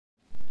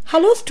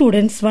Hello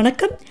students,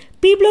 வணக்கம்.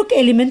 P-block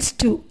elements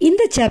 2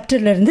 இந்த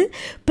சாப்டர்ல இருந்து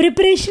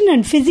preparation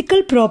and physical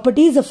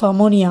properties of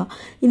ammonia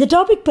இந்த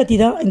டாபிக் பத்தி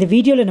தான் இந்த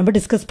வீடியோல நம்ம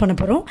டிஸ்கஸ் பண்ண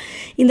போறோம்.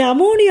 இந்த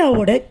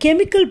அமோனியாவோட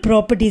chemical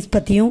properties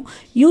பத்தியும்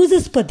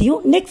uses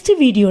பத்தியும் நெக்ஸ்ட்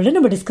வீடியோல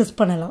நம்ம டிஸ்கஸ்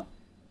பண்ணலாம்.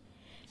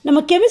 நம்ம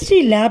கெமிஸ்ட்ரி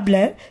லேப்ல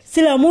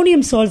சில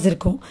அமோனியம் சால்ட்ஸ்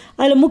இருக்கும்.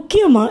 அதில்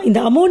முக்கியமாக இந்த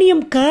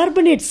அமோனியம்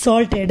கார்பனேட்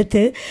சால்ட்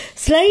எடுத்து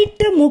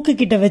ஸ்லைட்டாக மூக்கு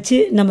கிட்ட வச்சு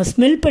நம்ம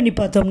ஸ்மெல் பண்ணி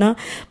பார்த்தோம்னா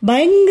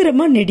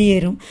பயங்கரமாக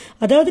நெடியேறும்.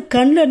 அதாவது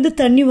கண்ணிலேருந்து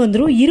தண்ணி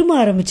வந்துடும், இரும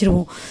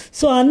ஆரம்பிச்சிருவோம்.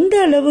 ஸோ அந்த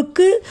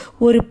அளவுக்கு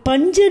ஒரு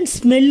பஞ்சன்ட்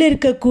ஸ்மெல்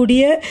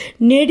இருக்கக்கூடிய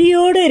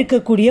நெடியோடு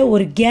இருக்கக்கூடிய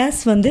ஒரு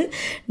கேஸ்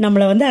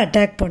நம்மளை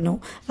அட்டாக் பண்ணும்.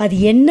 அது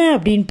என்ன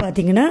அப்படின்னு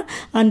பார்த்தீங்கன்னா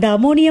அந்த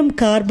அமோனியம்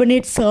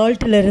கார்பனேட்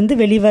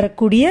சால்ட்டிலிருந்து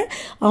வெளிவரக்கூடிய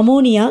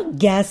அமோனியா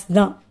கேஸ்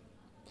தான்.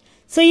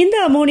 ஸோ இந்த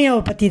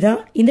அமோனியாவை பற்றி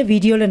தான் இந்த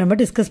வீடியோவில் நம்ம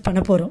டிஸ்கஸ் பண்ண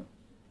போகிறோம்.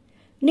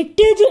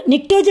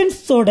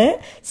 நிக்டோஜன்ஸோட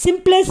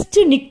சிம்பிளஸ்ட்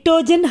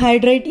நிக்டோஜன்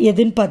ஹைட்ரைட்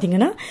எதுன்னு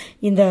பார்த்தீங்கன்னா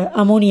இந்த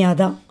அமோனியா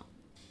தான்.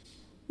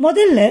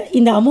 முதல்ல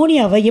இந்த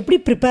அமோனியாவை எப்படி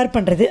ப்ரிப்பேர்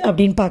பண்ணுறது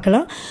அப்படின்னு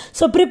பார்க்கலாம்.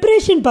 ஸோ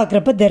ப்ரிப்பரேஷன்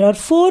பார்க்குறப்ப there are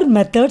 4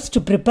 methods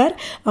to prepare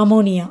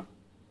ammonia.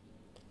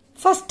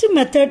 First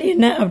method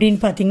என்ன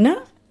அப்படின்னு பார்த்தீங்கன்னா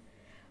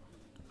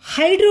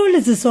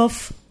ஹைட்ரோலிசிஸ் ஆஃப்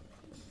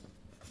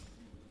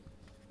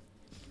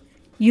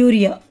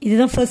யூரியா.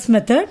 இதுதான் ஃபர்ஸ்ட்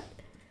மெத்தட்.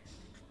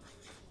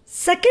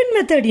 செகண்ட்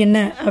மெத்தட் என்ன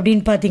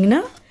அப்படின்னு பார்த்தீங்கன்னா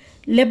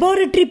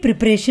laboratory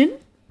preparation.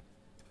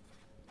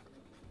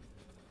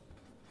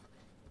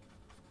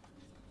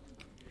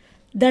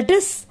 That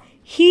is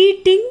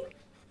heating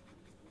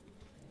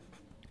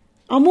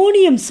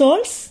ammonium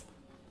salts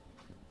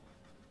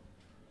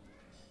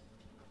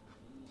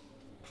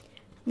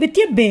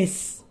with a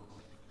base.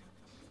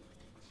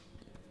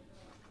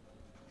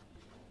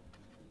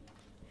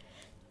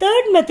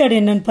 Third method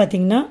என்னன்னு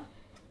பார்த்தீங்கன்னா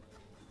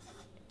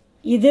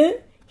இது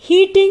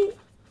heating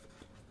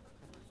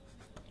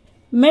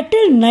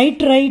metal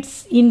nitrides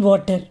in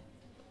water.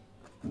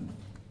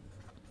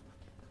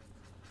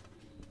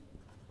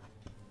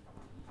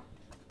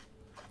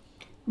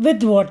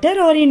 With water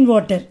or in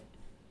water.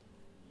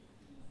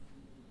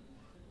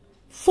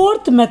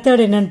 Fourth method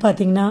என்னன்னு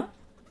பார்த்தீங்கன்னா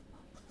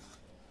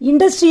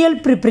industrial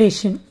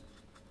preparation.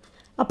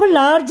 அப்போ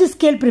large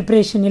scale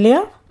preparation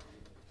இல்லையா?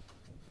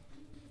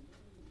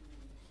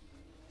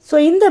 So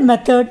இந்த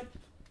method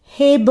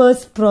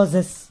Haber's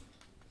process.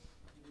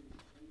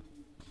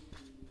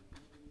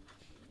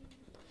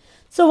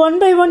 So one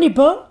by one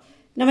இப்போ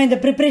நம்ம இந்த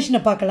ப்ரிப்ரேஷனை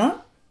பார்க்கலாம்.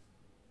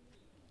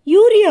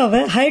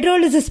 யூரியாவை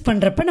ஹைட்ராலிசிஸ்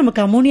பண்ணுறப்ப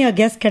நமக்கு அமோனியா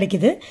கேஸ்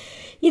கிடைக்குது.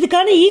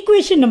 இதுக்கான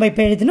ஈக்குவேஷன் நம்ம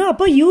இப்போ எழுதணும்.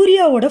 அப்போ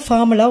யூரியாவோட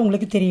ஃபார்முலா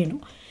உங்களுக்கு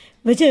தெரியணும்.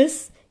 Which is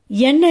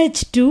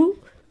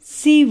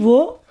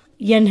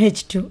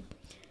NH2CONH2.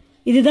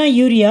 இதுதான்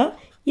யூரியா.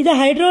 இதை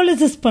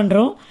ஹைட்ராலிசிஸ்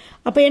பண்ணுறோம்.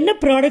 அப்போ என்ன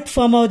ப்ராடக்ட்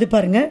ஃபார்ம் ஆகுது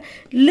பாருங்கள்.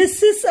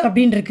 லிசிஸ்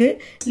அப்படின்னு இருக்கு.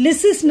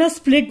 லிசிஸ்னா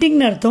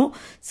ஸ்பிளிட்டிங்னு அர்த்தம்.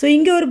 ஸோ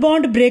இங்கே ஒரு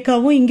பாண்ட் பிரேக்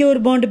ஆகும், இங்கே ஒரு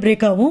பாண்ட்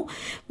பிரேக் ஆகும்.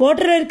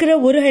 வாட்டரில் இருக்கிற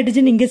ஒரு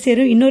ஹைட்ரஜன் இங்கே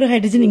சேரும், இன்னொரு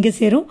ஹைட்ரஜன் இங்கே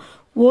சேரும்,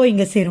 ஓ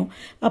இங்கே சேரும்.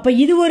 அப்போ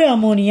இது ஒரு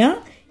அமோனியா,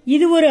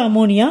 இது ஒரு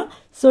அமோனியா.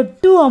 ஸோ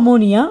 2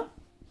 அமோனியா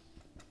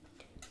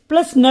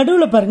ப்ளஸ்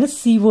நடுவில் பாருங்கள்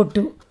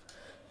CO2.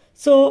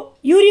 ஸோ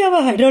யூரியாவை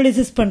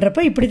ஹைட்ராலிசிஸ் பண்ணுறப்ப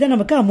இப்படி தான்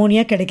நமக்கு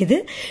அமோனியா கிடைக்குது.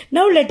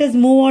 Now let us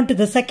move on to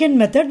the second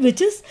method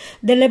which is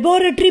the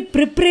laboratory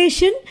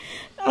preparation.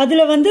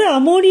 அதில்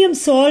அமோனியம்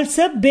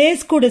சால்ட்ஸை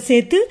பேஸ் கூட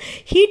சேர்த்து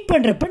ஹீட்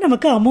பண்ணுறப்ப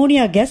நமக்கு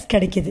அமோனியா கேஸ்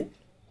கிடைக்குது.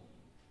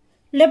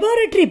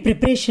 லெபார்டரி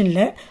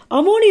ப்ரிப்ரேஷனில்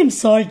அமோனியம்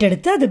சால்ட்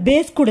எடுத்து அதை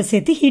பேஸ் கூட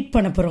சேர்த்து ஹீட்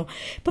பண்ண போகிறோம்.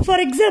 இப்போ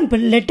for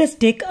example let us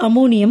take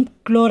ammonium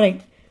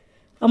chloride.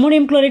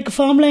 Ammonium குளோரைடுக்கு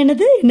formula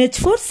என்னது?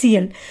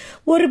 NH4Cl.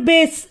 ஒரு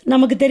பேஸ்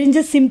நமக்கு தெரிஞ்ச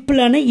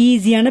சிம்பிளான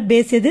ஈஸியான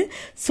பேஸ் எது?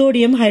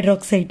 Sodium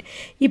hydroxide.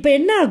 இப்போ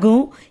என்ன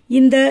ஆகும்?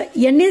 இந்த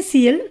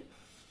NaCl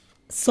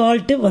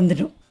சால்ட்டு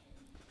வந்துடும்.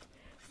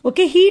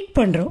 ஓகே, ஹீட்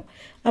பண்ணுறோம்.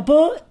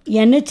 அப்போது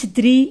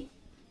NH3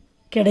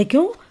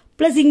 கிடைக்கும்.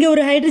 ப்ளஸ் இங்கே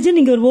ஒரு ஹைட்ரஜன்,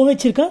 இங்கே ஒரு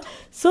OH இருக்கா.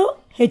 ஸோ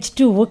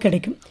H2O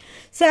கிடைக்கும்.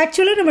 ஸோ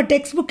ஆக்சுவலாக நம்ம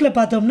டெக்ஸ்ட் புக்கில்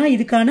பார்த்தோம்னா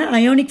இதுக்கான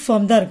அயானிக்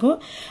ஃபார்ம் தான் இருக்கும்.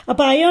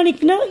 அப்போ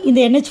அயானிக்னா இந்த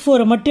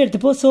NH4 மட்டும்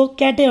எடுத்துப்போம். ஸோ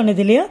கேட்டையான்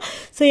இது இல்லையா.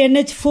 ஸோ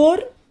NH4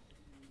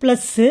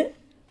 ப்ளஸ்ஸு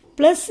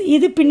ப்ளஸ்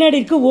இது பின்னாடி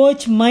இருக்கு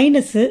OH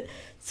மைனஸு.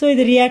 ஸோ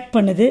இது ரியாக்ட்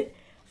பண்ணுது.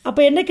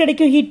 அப்போ என்ன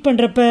கிடைக்கும் ஹீட்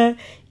பண்ணுறப்ப?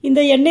 இந்த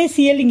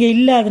NaCl இங்கே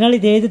இல்லை, அதனால்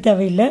இது எழுத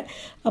தேவையில்லை.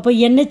 அப்போ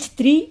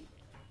NH3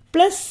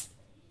 ப்ளஸ்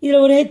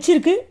இதில் ஒரு H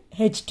இருக்குது,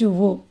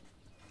 H2O.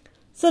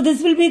 So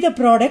this will be the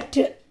product.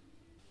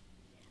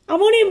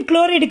 Ammonium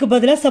குளோரைடுக்கு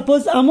பதிலாக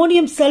சப்போஸ்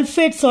அமோனியம்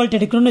சல்ஃபேட் சால்ட்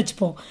எடுக்கணும்னு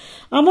வச்சுப்போம்.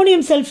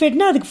 அமோனியம்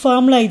சல்ஃபேட்னா அதுக்கு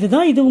ஃபார்முலா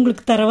இதுதான். இது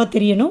உங்களுக்கு தரவா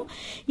தெரியணும்.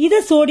 இதை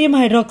சோடியம்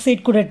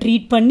ஹைட்ராக்சைடு கூட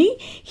ட்ரீட் பண்ணி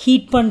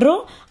ஹீட்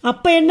பண்ணுறோம்.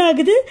 அப்போ என்ன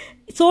ஆகுது?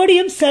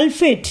 Sodium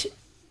sulphate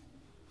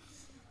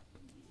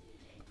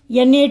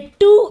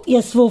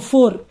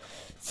Na2SO4.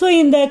 ஸோ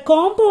இந்த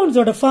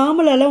காம்பவுண்ட்ஸோட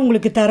ஃபார்முலாலாம்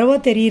உங்களுக்கு தரவா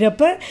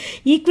தெரிகிறப்ப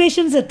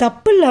ஈக்குவேஷன்ஸை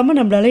தப்பு இல்லாமல்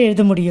நம்மளால்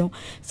எழுத முடியும்.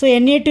 ஸோ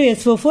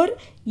Na2SO4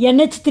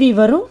 NH3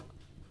 வரும்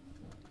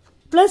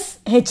ப்ளஸ்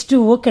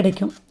H2O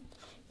கிடைக்கும்.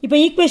 இப்போ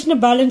ஈக்குவேஷனை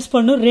பேலன்ஸ்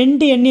பண்ணும்.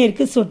 2 N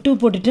இருக்குது. ஸோ 2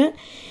 போட்டுட்டேன்.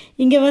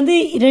 இங்கே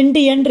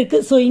 2 N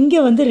இருக்குது. ஸோ இங்கே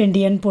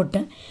 2 N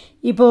போட்டேன்.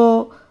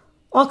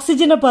 இப்போது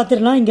ஆக்சிஜனை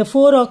பார்த்துடலாம். இங்கே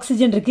 4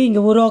 ஆக்சிஜன் இருக்குது,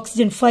 இங்கே ஒரு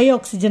ஆக்சிஜன் 5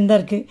 ஆக்சிஜன் தான்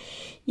இருக்குது.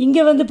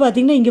 இங்கே வந்து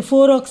பார்த்தீங்கன்னா இங்கே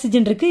 4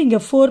 ஆக்சிஜன் இருக்குது, இங்கே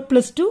 4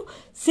 + 2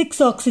 6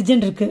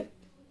 ஆக்சிஜன் இருக்குது.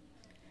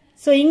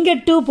 ஸோ இங்கே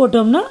 2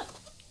 போட்டோம்னா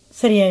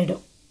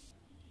சரியாயிடும்.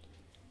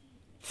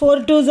 4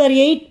 2s are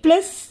 8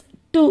 +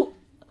 2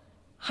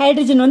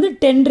 ஹைட்ரஜன் வந்து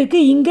 10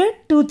 இருக்குது. இங்கே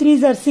 2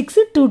 3s are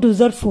 6, 2 2s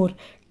are 4,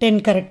 10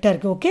 கரெக்டாக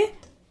இருக்குது. ஓகே.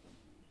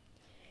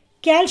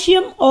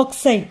 கால்சியம்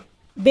ஆக்சைடு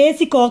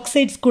பேசிக்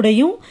ஆக்சைட்ஸ்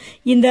கூடயும்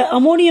இந்த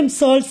அமோனியம்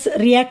சால்ட்ஸ்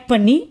ரியாக்ட்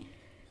பண்ணி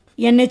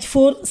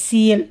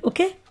NH4Cl.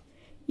 ஓகே.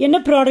 என்ன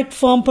ப்ராடக்ட்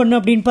ஃபார்ம் பண்ணும்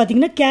அப்படின்னு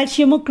பார்த்தீங்கன்னா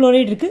கால்சியமும்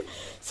குளோரைடு இருக்குது.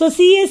 ஸோ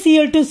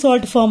CaCl2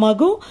 சால்ட் ஃபார்ம்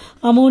ஆகும்,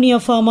 அமோனியா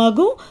ஃபார்ம்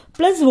ஆகும்,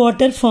 ப்ளஸ்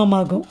வாட்டர் ஃபார்ம்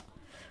ஆகும்.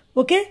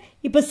 ஓகே.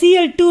 இப்போ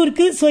Cl2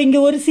 இருக்குது, ஸோ இங்கே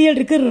ஒரு Cl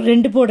இருக்குது,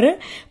 2 போடுறேன்.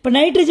 இப்போ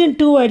நைட்ரஜன்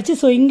 2 ஆகிடுச்சு,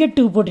 ஸோ இங்கே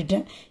 2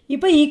 போட்டுட்டேன்.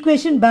 இப்போ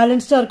ஈக்குவேஷன்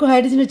பேலன்ஸ்டாக இருக்கும்.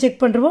 ஹைட்ரஜனை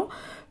செக் பண்ணுறோம்.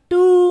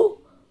 2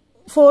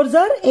 4s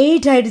are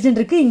 8 ஹைட்ரஜன்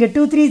இருக்குது, இங்கே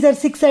 2 3s are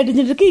 6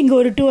 ஹைட்ரஜன் இருக்குது, இங்கே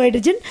ஒரு 2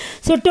 hydrogen.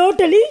 So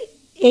totally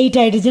 8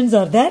 hydrogens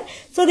are there.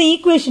 So the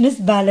equation is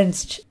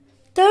balanced.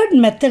 Third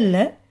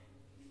மெத்தடில்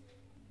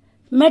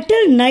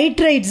மெட்டல்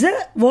நைட்ரைட்ஸை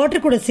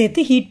வாட்டர் கூட சேர்த்து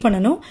ஹீட்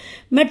பண்ணணும்.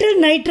 மெட்டல்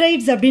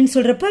நைட்ரைட்ஸ் அப்படின்னு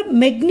சொல்கிறப்ப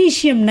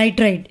மெக்னீஷியம்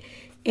நைட்ரைட்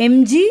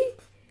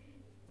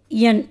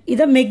MgN,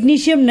 இதான்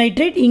மெக்னீஷியம்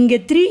நைட்ரைட். இங்கே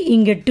 3,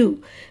 இங்கே 2.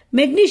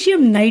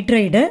 மெக்னீஷியம்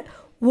நைட்ரைடை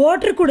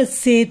வாட்டர் கூட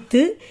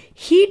சேர்த்து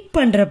ஹீட்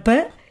பண்ணுறப்ப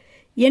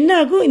என்ன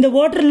ஆகும்? இந்த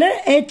வாட்டரில்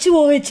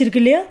HOH இருக்கு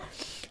இல்லையா?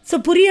 ஸோ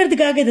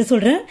புரியறதுக்காக இதை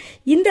சொல்கிறேன்.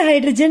 இந்த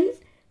ஹைட்ரஜன்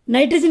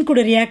நைட்ரஜன் கூட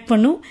ரியாக்ட்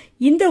பண்ணும்,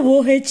 இந்த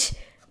OH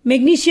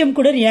மெக்னீஷியம்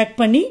கூட ரியாக்ட்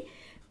பண்ணி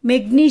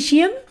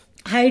மெக்னீஷியம்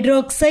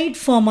ஹைட்ராக்சைடு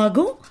ஃபார்ம்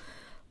ஆகும்,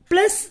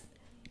 ப்ளஸ்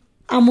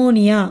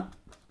அமோனியா.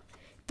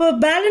 இப்போ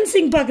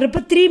பேலன்சிங் பார்க்குறப்ப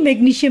 3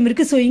 மெக்னீஷியம்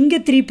இருக்குது, ஸோ இங்கே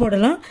 3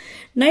 போடலாம்.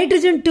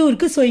 நைட்ரஜன் 2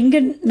 இருக்குது, ஸோ இங்கே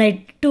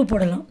 2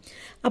 போடலாம்.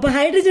 அப்போ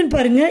ஹைட்ரஜன்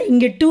பாருங்கள்,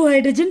 இங்கே 2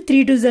 ஹைட்ரஜன்,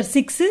 3 2s are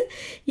 6,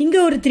 இங்கே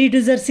ஒரு 3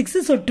 2s are 6,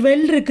 ஸோ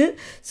 12 இருக்குது.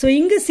 ஸோ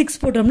இங்கே 6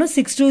 போட்டோம்னா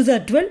 6 2s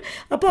are 12.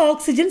 அப்போ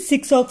ஆக்சிஜன்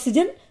 6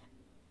 ஆக்சிஜன்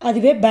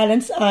அதுவே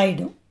பேலன்ஸ்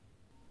ஆகிடும்.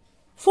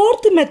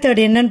 ஃபோர்த்து மெத்தட்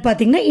என்னன்னு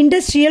பார்த்தீங்கன்னா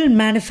இண்டஸ்ட்ரியல்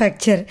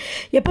மேனுஃபேக்சர்.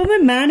 எப்போவுமே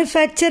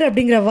மேனுஃபேக்சர்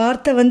அப்படிங்கிற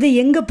வார்த்தை வந்து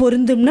எங்கே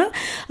பொருந்தும்னா,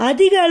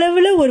 அதிக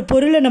அளவில் ஒரு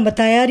பொருளை நம்ம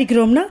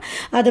தயாரிக்கிறோம்னா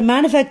அதை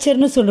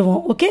மேனுஃபேக்சர்னு சொல்லுவோம்.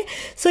 ஓகே.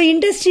 ஸோ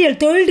இண்டஸ்ட்ரியல்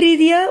தொழில்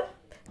ரீதியாக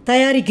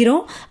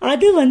தயாரிக்கிறோம்,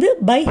 அது வந்து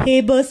பை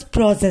ஹேபர்ஸ்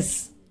ப்ராசஸ்.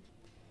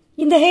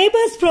 இந்த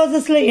ஹேபர்ஸ்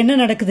ப்ராசஸில் என்ன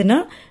நடக்குதுன்னா,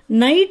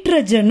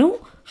 நைட்ரஜனும்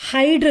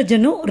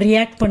ஹைட்ரஜனும்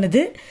ரியாக்ட்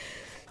பண்ணுது.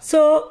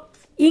 ஸோ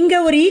இங்கே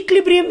ஒரு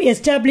ஈக்லிபிரியம்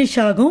எஸ்டாப்ளிஷ்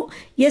ஆகும்.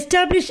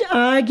 எஸ்டாப்ளிஷ்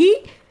ஆகி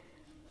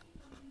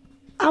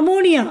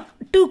அமோனியா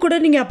 2 கூட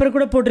நீங்கள் அப்புறம்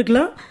கூட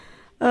போட்டிருக்கலாம்,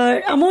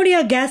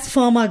 அமோனியா கேஸ்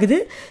ஃபார்ம் ஆகுது.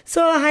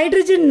 ஸோ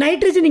ஹைட்ரஜன்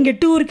நைட்ரஜன் இங்கே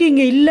 2 இருக்குது,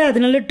 இங்கே இல்லை,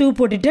 அதனால 2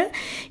 போட்டுட்டேன்.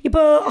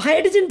 இப்போ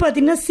ஹைட்ரஜன்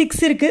பார்த்தீங்கன்னா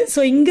 6 இருக்குது, ஸோ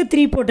இங்கே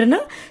 3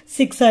 போட்டேன்னா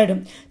 6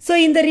 ஆகிடும். ஸோ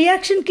இந்த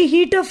ரியாக்ஷனுக்கு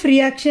ஹீட் ஆஃப்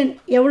ரியாக்ஷன்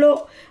எவ்வளோ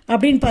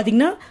அப்படின்னு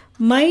பார்த்தீங்கன்னா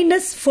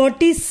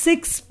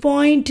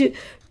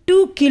 -46.2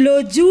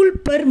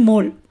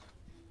 kJ/mol.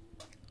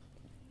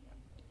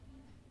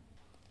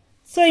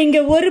 ஸோ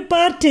இங்கே ஒரு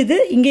பார்ட் இது,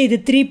 இங்கே இது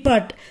 3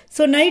 பார்ட்.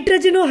 ஸோ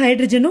நைட்ரஜனும்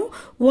ஹைட்ரஜனும்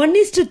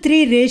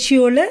 1:3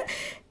 ரேஷியோவில்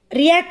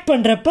ரியாக்ட்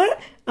பண்ணுறப்ப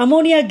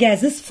அமோனியா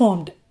கேஸ் இஸ்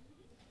ஃபார்ம்டு.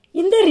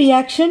 இந்த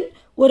ரியாக்ஷன்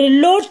ஒரு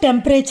லோ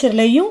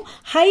டெம்பரேச்சர்லையும்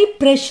ஹை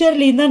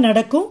ப்ரெஷர்லையும் தான்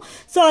நடக்கும்.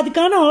 ஸோ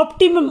அதுக்கான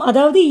ஆப்டிமம்,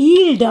 அதாவது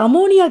ஈல்டு,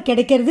 அமோனியா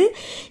கிடைக்கிறது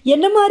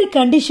என்ன மாதிரி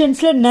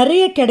கண்டிஷன்ஸில்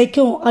நிறைய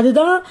கிடைக்கும்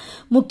அதுதான்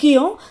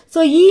முக்கியம். ஸோ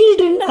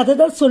ஈல்டுன்னு அதை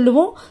தான்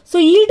சொல்லுவோம். ஸோ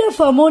ஈல்டு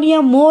ஆஃப் அமோனியா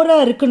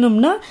மோராக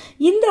இருக்கணும்னா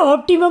இந்த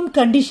ஆப்டிமம்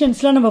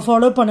கண்டிஷன்ஸ்லாம் நம்ம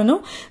ஃபாலோ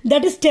பண்ணணும்.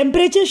 That is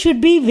temperature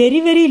should be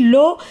very very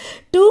low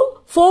to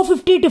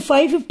 450 to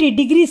 550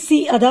 degree C,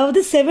 அதாவது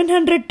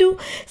 700 to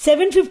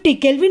 750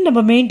 Kelvin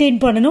நம்ம மெயின்டைன்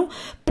பண்ணணும்.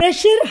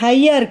 ப்ரெஷர்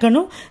ஹையாக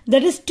இருக்கணும்,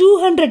 that is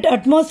 200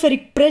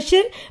 atmospheric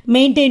pressure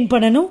maintain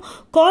பண்ணணும்.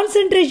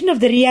 கான்சன்ட்ரேஷன்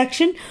ஆஃப் த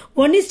ரியாக்ஷன்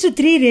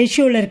 1:3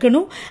 ரேஷியோவில்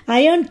இருக்கணும்.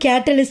 அயான்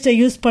கேட்டலிஸ்ட்டை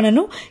யூஸ்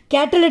பண்ணணும்.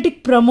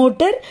 கேட்டலிட்டிக்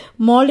ப்ரமோட்டர்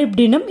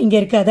மாலிப்டினம் இங்கே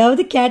இருக்குது,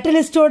 அதாவது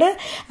கேட்டலிஸ்டோட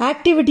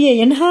ஆக்டிவிட்டியை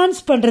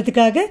என்ஹான்ஸ்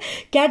பண்ணுறதுக்காக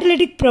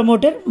கேட்டலிட்டிக்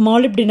ப்ரமோட்டர்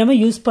மாலிப்டினமை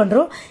யூஸ்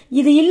பண்ணுறோம்.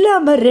 இது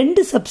இல்லாமல்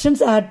 2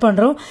 சப்ஸ்டன்ஸ் ஆட்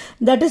பண்ணுறோம்,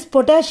 that is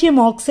potassium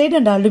oxide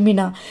and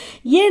alumina.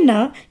 ஏன்னா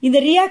இந்த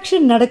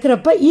ரியாக்ஷன்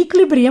நடக்கிறப்ப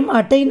ஈக்லிபிரியம்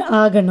அட்டைன்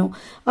ஆகணும்.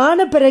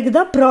 ஆன பிறகு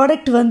தான்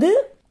ப்ராடக்ட் வந்து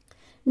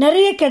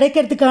நிறைய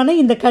கிடைக்கிறதுக்கான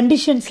இந்த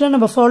கண்டிஷன்ஸ்லாம்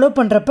நம்ம ஃபாலோ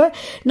பண்ணுறப்ப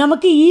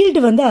நமக்கு ஈல்டு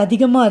வந்து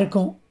அதிகமாக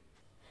இருக்கும்.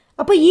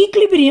 அப்போ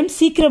ஈக்லிபிரியம்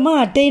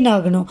சீக்கிரமாக அட்டைன்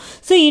ஆகணும்.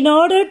 So in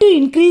order to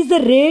increase the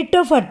rate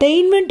of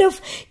attainment of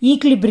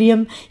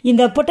equilibrium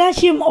இந்த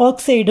பொட்டாசியம்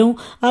ஆக்சைடும்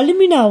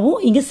அலுமினாவும்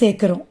இங்கே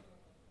சேர்க்குறோம்.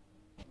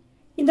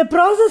 இந்த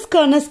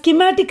ப்ராசஸ்க்கான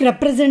ஸ்கிமேட்டிக்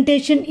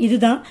ரெப்ரசன்டேஷன்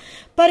இதுதான்.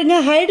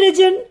 பாருங்கள்,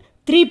 ஹைட்ரஜன்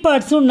 3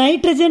 பார்ட்ஸும்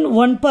நைட்ரஜன்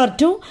 1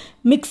 பார்ட்டும்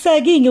மிக்ஸ்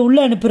ஆகி இங்கே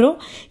உள்ளே அனுப்புகிறோம்.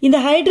 இந்த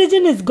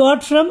hydrogen is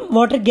God from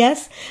water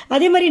case.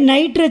 அதே மாதிரி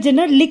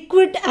நைட்ரஜனை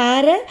லிக்விட்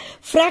ஏரை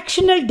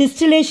ஃப்ராக்ஷனல்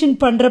டிஸ்டிலேஷன்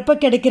பண்ணுறப்ப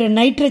கிடைக்கிற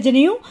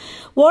நைட்ரஜனையும்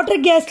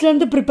வாட்டர்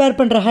கேஸ்லேருந்து ப்ரிப்பேர்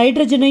பண்ணுற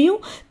ஹைட்ரஜனையும்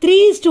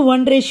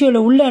 3:1 ரேஷியோவில்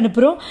உள்ளே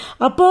அனுப்புகிறோம்.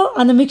 அப்போது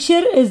அந்த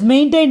mixer is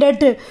maintained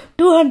at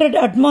 200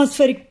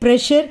 atmospheric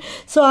pressure.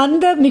 So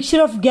அந்த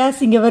மிக்சர் ஆஃப்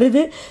கேஸ் இங்கே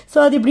வருது. ஸோ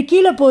அது இப்படி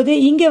கீழே போகுது.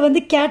 இங்கே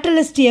வந்து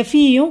கேட்டலிஸ்ட்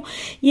எஃப்இயும்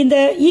இந்த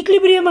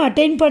ஈக்லிபிரியமை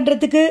அட்டைன்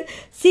பண்ணுறதுக்கு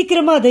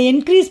சீக்கிரமாக அதை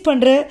இன்க்ரீஸ்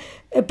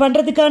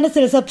பண்ணுறதுக்கான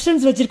சில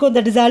சப்ஸ்டன்ஸ் வச்சுருக்கோம்.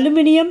 That is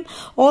aluminium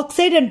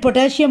oxide and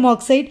potassium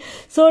oxide.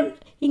 So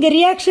இங்கே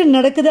ரியாக்ஷன்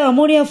நடக்குது,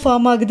 அமோனியா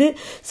ஃபார்ம் ஆகுது.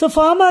 ஸோ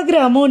ஃபார்ம் ஆகிற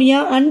அமோனியா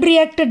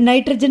அன்ரியாக்டட்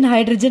நைட்ரஜன்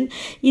ஹைட்ரஜன்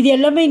இது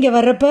எல்லாமே இங்கே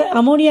வர்றப்ப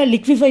அமோனியா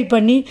லிக்விஃபை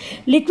பண்ணி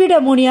லிக்விட்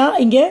அமோனியா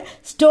இங்கே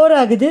ஸ்டோர்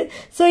ஆகுது.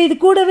 ஸோ இது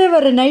கூடவே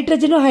வர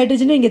நைட்ரஜனும்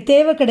ஹைட்ரஜனும் இங்கே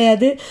தேவை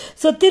கிடையாது.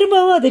 ஸோ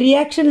திரும்பவும் அது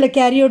ரியாக்ஷனில்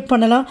கேரி அவுட்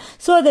பண்ணலாம்.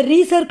 ஸோ அதை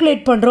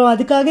ரீசர்க்குலேட் பண்ணுறோம்.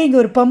 அதுக்காக இங்கே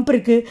ஒரு பம்ப்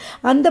இருக்குது.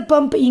 அந்த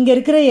பம்ப் இங்கே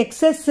இருக்கிற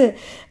எக்ஸஸ்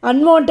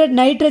அன்வான்ட்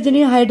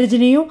நைட்ரஜனையும்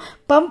ஹைட்ரஜனையும்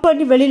பம்ப்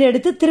பண்ணி வெளியில்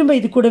எடுத்து திரும்ப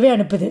இது கூடவே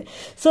அனுப்புது.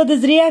 So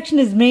this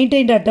reaction is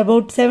maintained at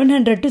about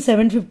 700 to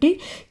 750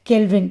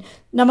 Kelvin.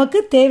 நமக்கு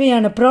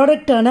தேவையான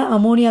ப்ராடக்டான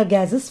ammonia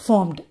case is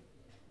formed.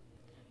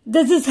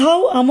 This is how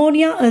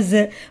ammonia is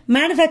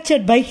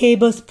manufactured by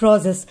Haber's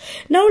process.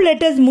 Now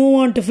let us move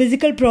on to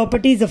physical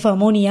properties of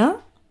ammonia.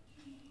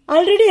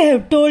 Already I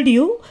have told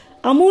you,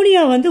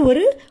 ammonia வந்து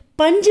ஒரு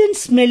pungent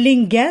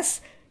smelling gas.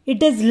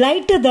 It is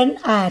lighter than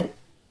air.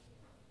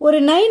 ஒரு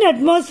 9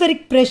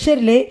 atmospheric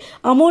pressureலே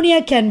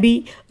ammonia can be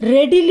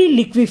readily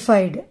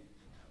liquefied.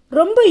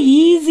 ரொம்ப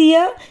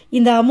ஈஸியாக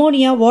இந்த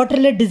ammonia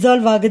வாட்டரில்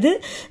dissolve ஆகுது.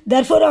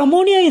 therefore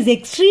ammonia is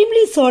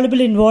extremely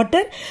soluble in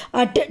water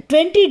at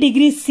 20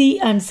 degrees C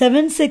and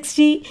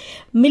 760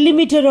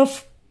 millimeter of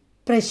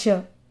pressure.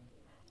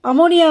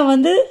 Ammonia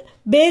வந்து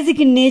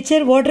பேசிக் in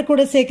nature. Water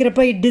கூட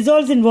சேர்க்கிறப்ப it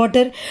dissolves in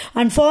water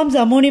and forms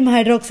ammonium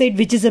hydroxide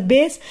which is a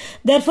base.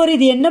 therefore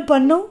இது என்ன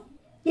பண்ணும்?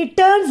 It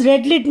turns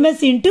red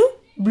litmus into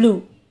blue.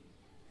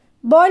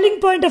 Boiling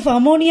point of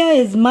ammonia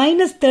is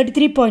minus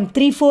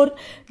 33.34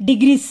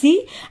 degrees C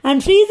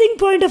and freezing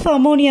point of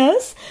ammonia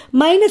is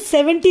minus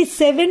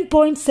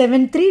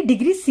 77.73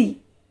 degrees C.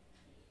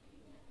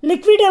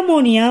 Liquid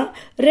ammonia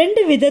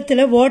ரெண்டு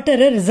விதத்தில்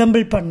வாட்டரை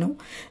resemble பண்ணும்.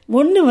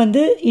 ஒன்று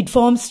வந்து it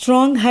forms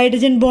strong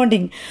hydrogen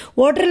bonding.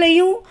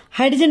 வாட்டர்லையும்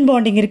hydrogen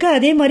bonding இருக்குது.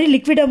 அதே மாதிரி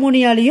liquid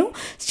அமோனியாலையும்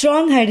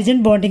strong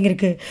hydrogen bonding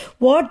இருக்குது.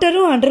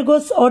 வாட்டரும்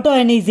undergoes auto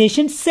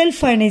ionisation,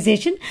 self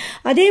ionisation.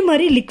 அதே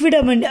மாதிரி liquid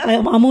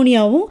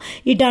அமோனியாவும்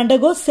it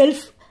undergoes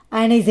self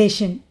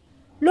ionisation.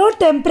 Low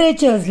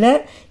டெம்பரேச்சர்ஸில்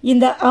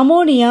இந்த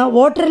அமோனியா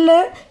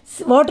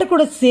வாட்டர்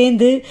கூட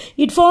சேர்ந்து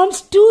இட் ஃபார்ம்ஸ்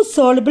 2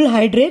 soluble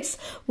hydrates.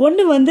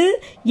 ஒன்று வந்து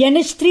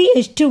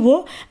NH3H2O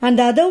and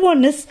the other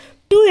one is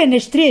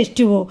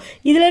 2NH3H2O.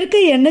 இதில் இருக்க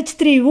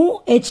NH3வும்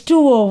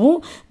H2Oவும்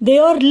they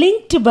are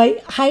linked by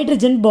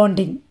hydrogen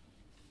bonding.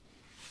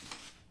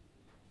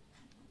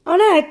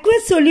 ஆனால்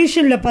aqueous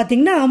சொல்யூஷனில்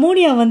பார்த்தீங்கன்னா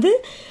அமோனியா வந்து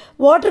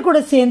வாட்டர்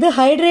கூட சேர்ந்து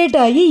ஹைட்ரேட்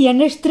ஆகி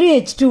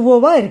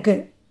NH3H2Oவாக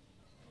இருக்குது.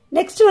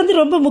 நெக்ஸ்ட் வந்து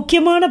ரொம்ப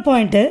முக்கியமான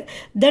point,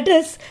 that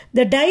is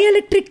the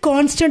டயஎலக்ட்ரிக்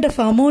constant of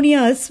ammonia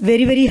is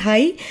very very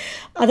high.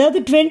 அதாவது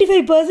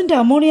 25%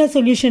 அமோனியா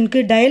சொல்யூஷனுக்கு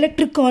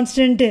டயஎலக்ட்ரிக்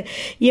கான்ஸ்டன்ட்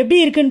எப்படி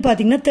இருக்குன்னு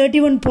பார்த்தீங்கன்னா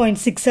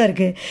 31.6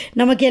 இருக்குது.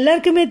 நமக்கு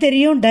எல்லாருக்குமே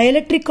தெரியும்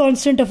டயஎலக்ட்ரிக்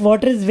constant of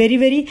water is very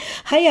very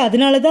high.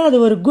 அதனால தான் அது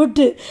ஒரு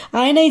குட்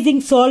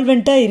அயனைசிங்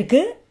சால்வெண்ட்டாக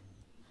இருக்குது.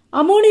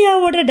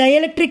 அமோனியாவோட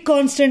டயஎலக்ட்ரிக்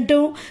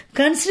கான்ஸ்டன்ட்டும்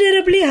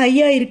கன்சிடரபிளி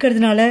ஹையாக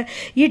இருக்கிறதுனால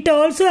it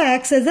also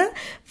acts as a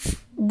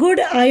good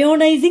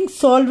ionizing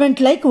solvent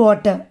like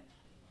water.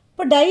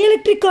 இப்போ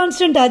டயஎலக்ட்ரிக்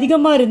கான்ஸ்டன்ட்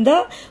அதிகமாக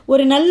இருந்தால்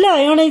ஒரு நல்ல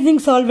அயோனைசிங்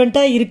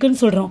சால்வெண்ட்டாக இருக்குன்னு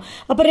சொல்கிறோம்.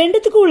 அப்போ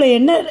ரெண்டுத்துக்கும் உள்ள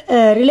என்ன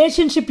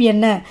ரிலேஷன்ஷிப்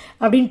என்ன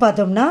அப்படின்னு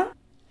பார்த்தோம்னா,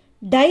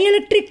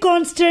 டயஎலக்ட்ரிக்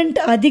கான்ஸ்டன்ட்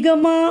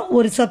அதிகமாக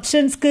ஒரு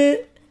சப்ஸ்டன்ஸ்க்கு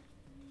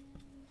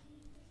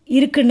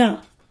இருக்குன்னா,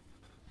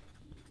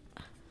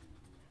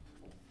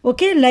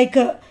 ஓகே,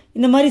 லைக்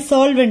இந்த மாதிரி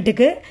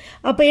சால்வெண்ட்டுக்கு,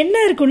 அப்போ என்ன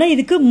இருக்குன்னா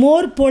இதுக்கு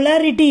மோர்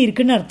பொலாரிட்டி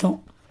இருக்குன்னு அர்த்தம்.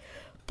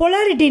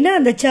 பொலாரிட்டினா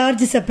அந்த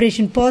சார்ஜ்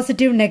செப்பரேஷன்,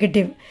 பாசிட்டிவ்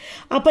நெகட்டிவ்.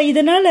 அப்போ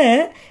இதனால்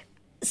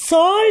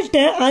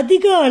சால்ட்டை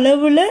அதிக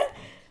அளவில்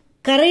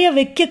கரைய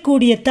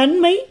வைக்கக்கூடிய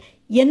தன்மை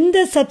எந்த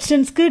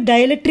சப்ஸ்டன்ஸ்க்கு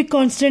டயஎலக்ட்ரிக்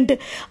கான்ஸ்டன்ட்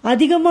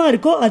அதிகமாக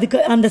இருக்கோ அதுக்கு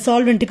அந்த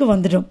சால்வெண்ட்டுக்கு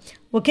வந்துடும்.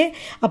 ஓகே,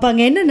 அப்போ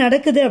அங்கே என்ன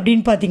நடக்குது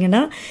அப்படின்னு பார்த்தீங்கன்னா,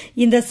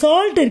 இந்த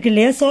சால்ட் இருக்கு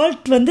இல்லையா,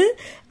 சால்ட் வந்து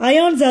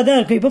அயான்ஸாக தான்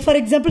இருக்கும். இப்போ for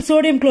example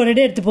sodium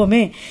குளோரைடே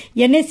எடுத்துப்போமே,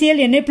 NaCl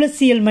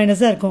Na+Cl-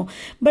 இருக்கும்.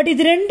 பட்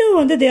இது ரெண்டும்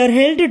வந்து they are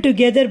held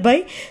together by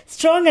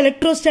strong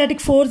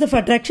electrostatic force of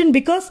attraction.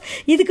 Because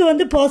இதுக்கு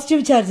வந்து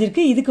பாசிட்டிவ் சார்ஜ்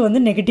இருக்குது, இதுக்கு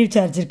வந்து நெகட்டிவ்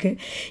சார்ஜ் இருக்குது.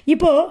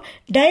 இப்போது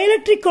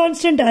டயஎலக்ட்ரிக்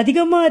கான்ஸ்டன்ட்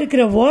அதிகமாக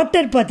இருக்கிற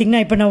வாட்டர்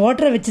பார்த்தீங்கன்னா, இப்போ நான்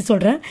வாட்டரை வச்சு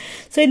சொல்கிறேன்.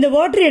 ஸோ இந்த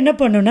வாட்டர் என்ன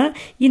பண்ணுன்னா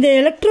இந்த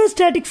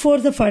எலக்ட்ரோஸ்டாட்டிக்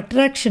ஃபோர்ஸ் ஆஃப்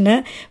அட்ராக்ஷனை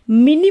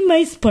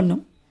மினிமைஸ் பண்ணும்,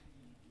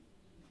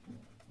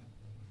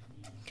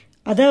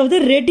 அதாவது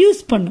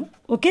ரெடியூஸ் பண்ணும்.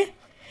 ஓகே,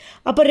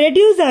 அப்போ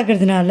ரெடியூஸ்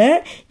ஆகிறதுனால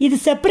இது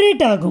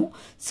செப்பரேட் ஆகும்.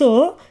 ஸோ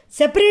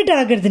செப்பரேட்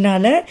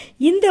ஆகிறதுனால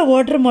இந்த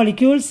வாட்டர்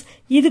மாலிக்யூல்ஸ்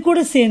இது கூட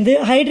சேர்ந்து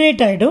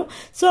ஹைட்ரேட் ஆகிடும்.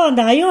 ஸோ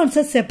அந்த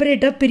அயான்ஸை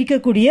செப்பரேட்டாக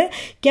பிரிக்கக்கூடிய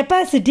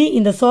கெப்பாசிட்டி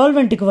இந்த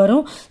சால்வெண்ட்டுக்கு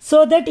வரும். So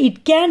that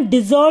it can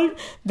dissolve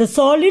the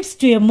solids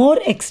to a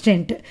more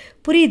extend.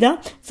 புரியுதா?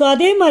 ஸோ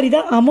அதே மாதிரி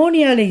தான்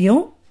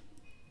அமோனியாலையும்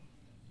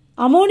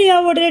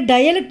அமோனியாவோட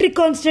டயலெக்ட்ரிக்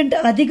கான்ஸ்டன்ட்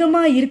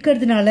அதிகமாக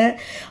இருக்கிறதுனால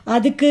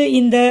அதுக்கு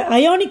இந்த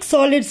அயானிக்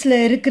சாலிட்ஸில்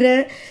இருக்கிற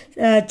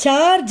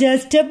சார்ஜை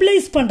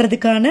ஸ்டெபிளைஸ்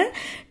பண்ணுறதுக்கான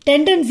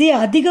டெண்டன்சி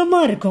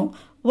அதிகமாக இருக்கும்.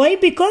 Why?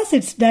 Because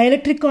its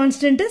dielectric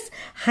constant is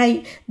high.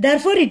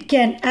 Therefore, it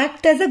can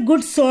act as a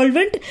good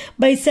solvent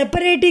by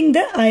separating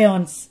the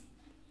ions.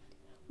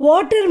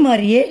 Water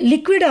மாதிரியே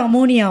லிக்விட்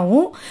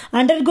அமோனியாவும்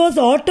அண்டர்கோஸ்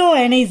ஆட்டோ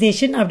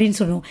அயனைசேஷன் அப்படின்னு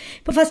சொல்லுவோம்.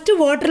 இப்போ ஃபஸ்ட்டு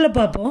வாட்டரில்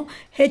பார்ப்போம்.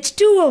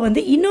 H2O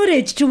வந்து இன்னொரு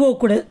H2O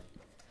கூட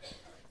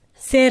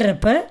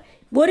சேர்றப்ப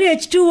ஒரு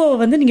H2O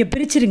வந்து நீங்கள்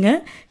பிரிச்சிருங்க,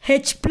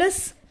 H +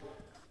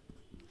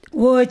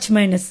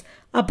 OH-.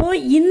 அப்போது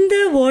இந்த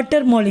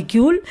வாட்டர்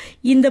மாலிக்யூல்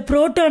இந்த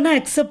புரோட்டானை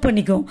அக்செப்ட்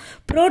பண்ணிக்கும்.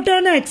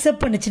 புரோட்டானை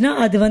அக்செப்ட் பண்ணிச்சுன்னா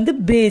அது வந்து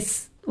பேஸ்.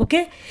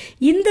 ஓகே,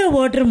 இந்த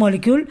வாட்டர்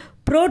மாலிக்யூல்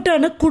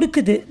புரோட்டானை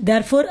கொடுக்குது,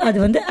 தேர்ஃபோர் அது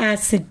வந்து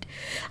ஆசிட்.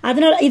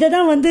 அதனால் இதை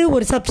தான் வந்து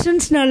ஒரு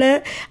சப்ஸ்டன்ஸ்னால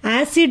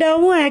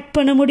ஆசிடாகவும் ஆக்ட்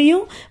பண்ண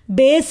முடியும்,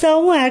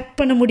 பேஸாகவும் ஆக்ட்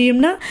பண்ண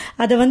முடியும்னா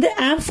அதை வந்து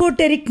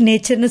ஆம்ஃபோடெரிக்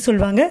நேச்சர்னு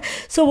சொல்லுவாங்க.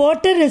 So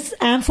water is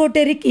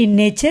ஆம்ஃபோடெரிக் in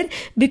nature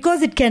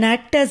because it can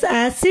act as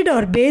acid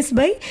R base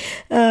by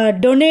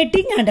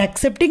donating and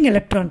accepting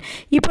electron.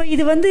 இப்போ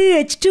இது வந்து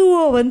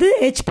H2O வந்து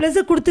H+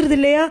 கொடுத்துருது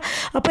இல்லையா?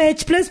 அப்போ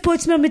H+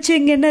 போச்சுன்னா மிச்சம்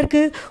இங்கே என்ன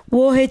இருக்குது?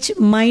 OH-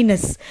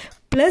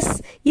 ப்ளஸ்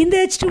இந்த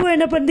H2O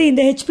என்ன பண்ணுது?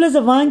 இந்த H+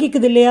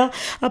 வாங்கிக்குது இல்லையா?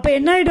 அப்போ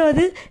என்ன ஆகிடும்?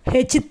 அது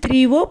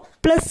H3O+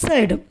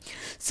 ஆகிடும்.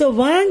 ஸோ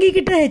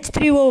வாங்கிக்கிட்ட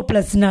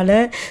H3O+னால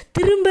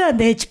திரும்ப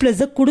அந்த H+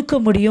 கொடுக்க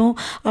முடியும்.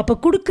 அப்போ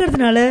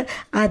கொடுக்கறதுனால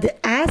அது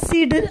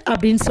ஆசிடு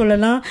அப்படின்னு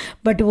சொல்லலாம்.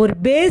 பட் ஒரு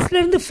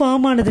பேஸ்லேருந்து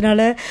ஃபார்ம்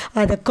ஆனதுனால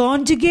அதை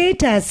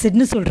கான்ஜுகேட்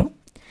ஆசிட்னு சொல்கிறோம்.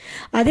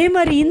 அதே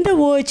மாதிரி இந்த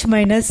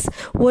OH-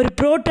 ஒரு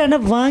புரோட்டானை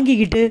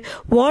வாங்கிக்கிட்டு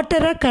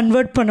வாட்டராக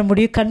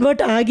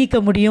கன்வெர்ட் ஆகிக்க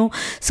முடியும்.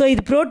 ஸோ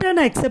இது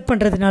புரோட்டானை அக்செப்ட்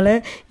பண்ணுறதுனால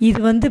இது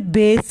வந்து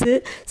பேஸு.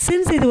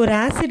 சின்ஸ் இது ஒரு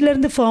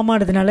ஆசிட்லேருந்து ஃபார்ம்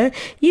ஆனதுனால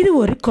இது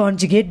ஒரு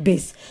கான்ஜுகேட்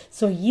பேஸ்.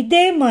 ஸோ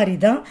இதே மாதிரி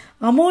தான்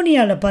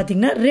அமோனியாவில்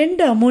பார்த்திங்கன்னா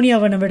 2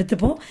 அமோனியாவை நம்ம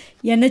எடுத்துப்போம்,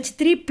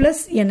 NH3 +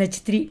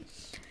 NH3.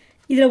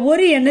 இதில்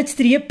ஒரு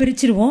NH3யை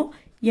பிரிச்சிருவோம்,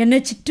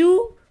 NH2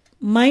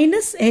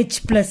 - H+.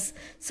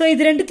 ஸோ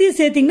இது ரெண்டுத்தையும்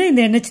சேர்த்திங்கன்னா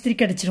இந்த NH3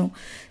 கிடச்சிரும்.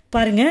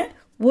 பாருங்கள்,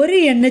 ஒரு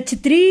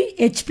NH3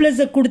 H+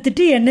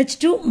 கொடுத்துட்டு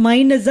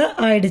NH2-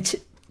 ஆயிடுச்சு.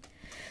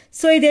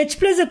 ஸோ இது H+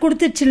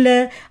 கொடுத்துச்சு இல்லை?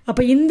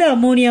 அப்போ இந்த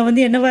அமோனியா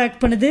வந்து என்னவா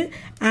ஆக்ட் பண்ணுது?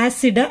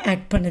 ஆசிடாக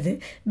ஆக்ட் பண்ணுது.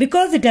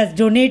 Because it has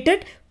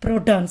donated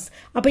protons.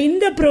 அப்போ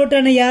இந்த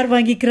ப்ரோட்டானை யார்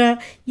வாங்கிக்கிறா?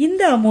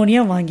 இந்த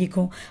அமோனியா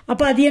வாங்கிக்கும்.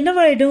 அப்போ அது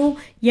என்னவாயிடும்?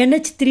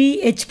 NH3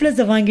 H+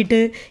 வாங்கிட்டு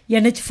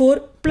NH4+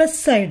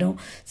 ஆகிடும்.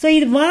 ஸோ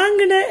இது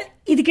வாங்கின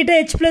இதுக்கிட்ட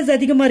H+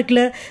 அதிகமாக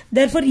இருக்குல்ல,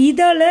 தேர்ஃபோர்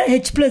இதால்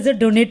H+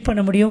 டொனேட்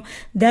பண்ண முடியும்.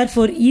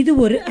 தேர்ஃபோர் இது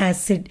ஒரு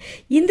ஆசிட்.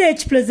 இந்த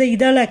H+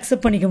 இதால்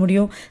அக்செப்ட் பண்ணிக்க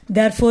முடியும்.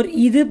 தேர்ஃபோர்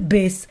இது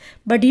பேஸ்.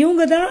 பட்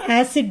இவங்க தான்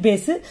ஆசிட்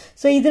பேஸு.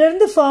 ஸோ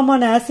இதிலேருந்து ஃபார்ம்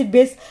ஆன ஆசிட்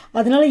பேஸ்,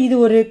 அதனால இது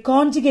ஒரு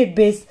கான்ஜுகேட்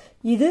பேஸ்,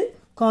 இது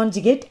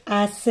conjugate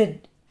acid.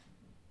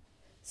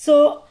 So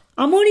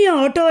ammonia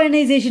auto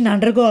ionisation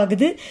undergo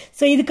ஆகுது.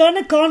 ஸோ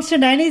இதுக்கான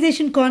கான்ஸ்டன்ட்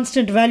அயனைசேஷன்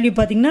கான்ஸ்டன்ட் வேல்யூ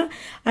பார்த்தீங்கன்னா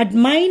அட்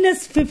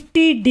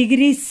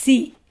 -50°C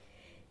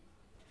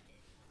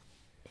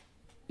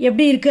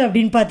எப்படி இருக்குது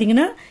அப்படின்னு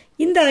பார்த்தீங்கன்னா,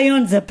 இந்த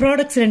அயான்ஸை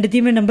ப்ராடக்ட்ஸ்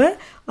ரெண்டுத்தையுமே நம்ம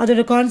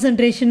அதோட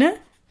கான்சன்ட்ரேஷனை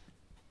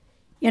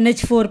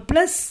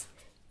NH4+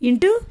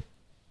 into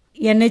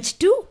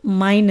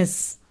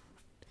NH2-.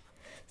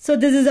 So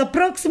this is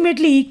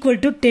approximately equal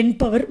to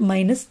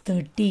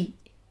 10⁻⁻30.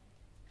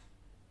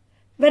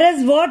 Whereas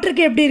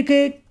வாட்டருக்கு எப்படி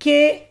இருக்கு? K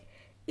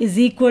is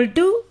equal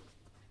to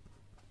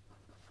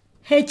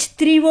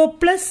H3O+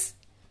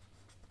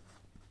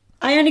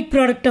 ionic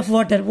product of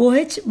water,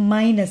 OH-.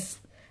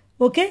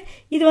 Okay,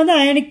 இது வந்து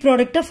ionic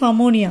product of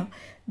ammonia.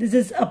 This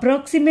is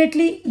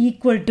approximately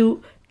equal to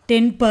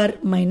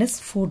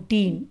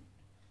 10⁻⁻14.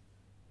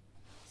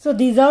 So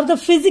these are the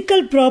physical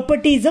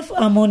properties of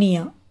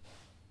ammonia.